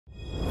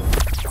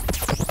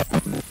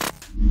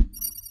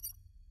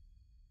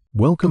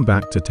Welcome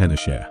back to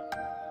Tenorshare.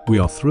 We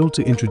are thrilled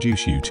to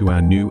introduce you to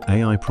our new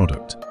AI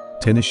product,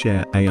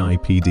 Tenorshare AI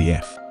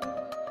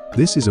PDF.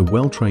 This is a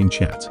well-trained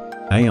chat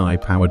AI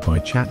powered by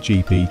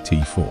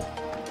ChatGPT 4.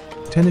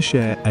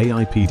 Tenorshare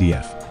AI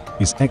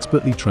PDF is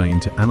expertly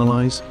trained to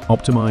analyze,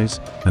 optimize,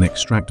 and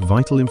extract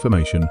vital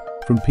information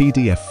from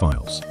PDF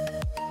files.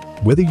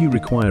 Whether you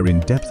require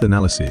in-depth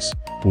analysis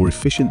or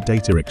efficient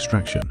data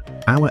extraction,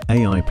 our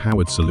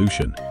AI-powered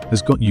solution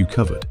has got you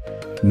covered.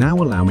 Now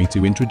allow me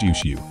to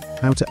introduce you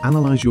how to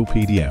analyze your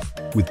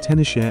PDF with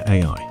Tenorshare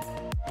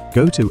AI.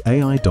 Go to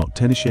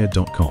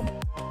ai.tenorshare.com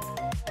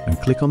and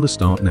click on the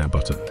Start Now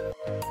button.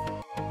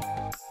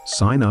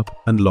 Sign up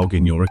and log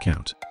in your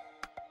account.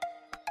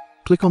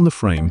 Click on the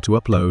frame to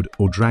upload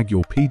or drag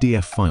your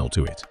PDF file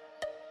to it.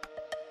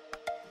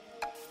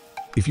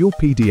 If your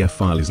PDF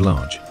file is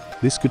large,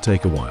 this could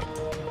take a while.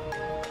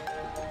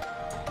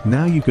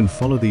 Now you can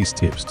follow these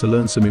tips to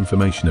learn some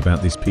information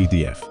about this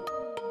PDF.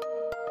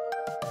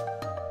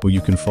 Or you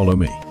can follow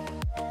me.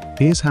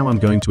 Here's how I'm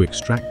going to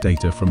extract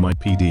data from my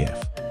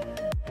PDF.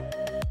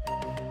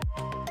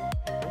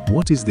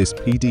 What is this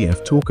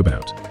PDF talk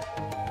about?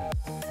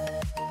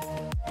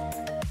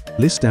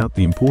 List out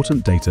the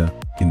important data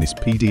in this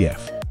PDF.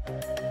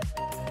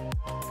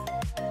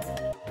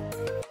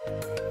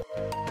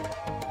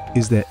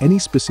 Is there any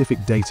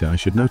specific data I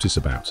should notice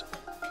about?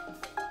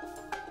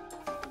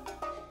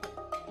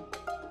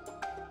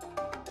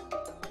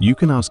 You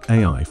can ask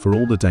AI for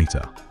all the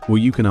data, or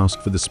you can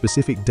ask for the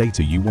specific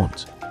data you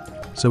want.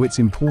 So it's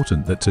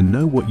important to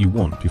know what you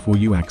want before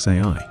you ask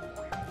AI.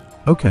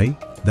 Okay,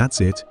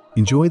 that's it.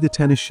 Enjoy the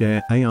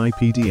Tenorshare AI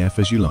PDF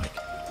as you like.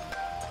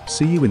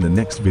 See you in the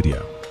next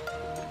video.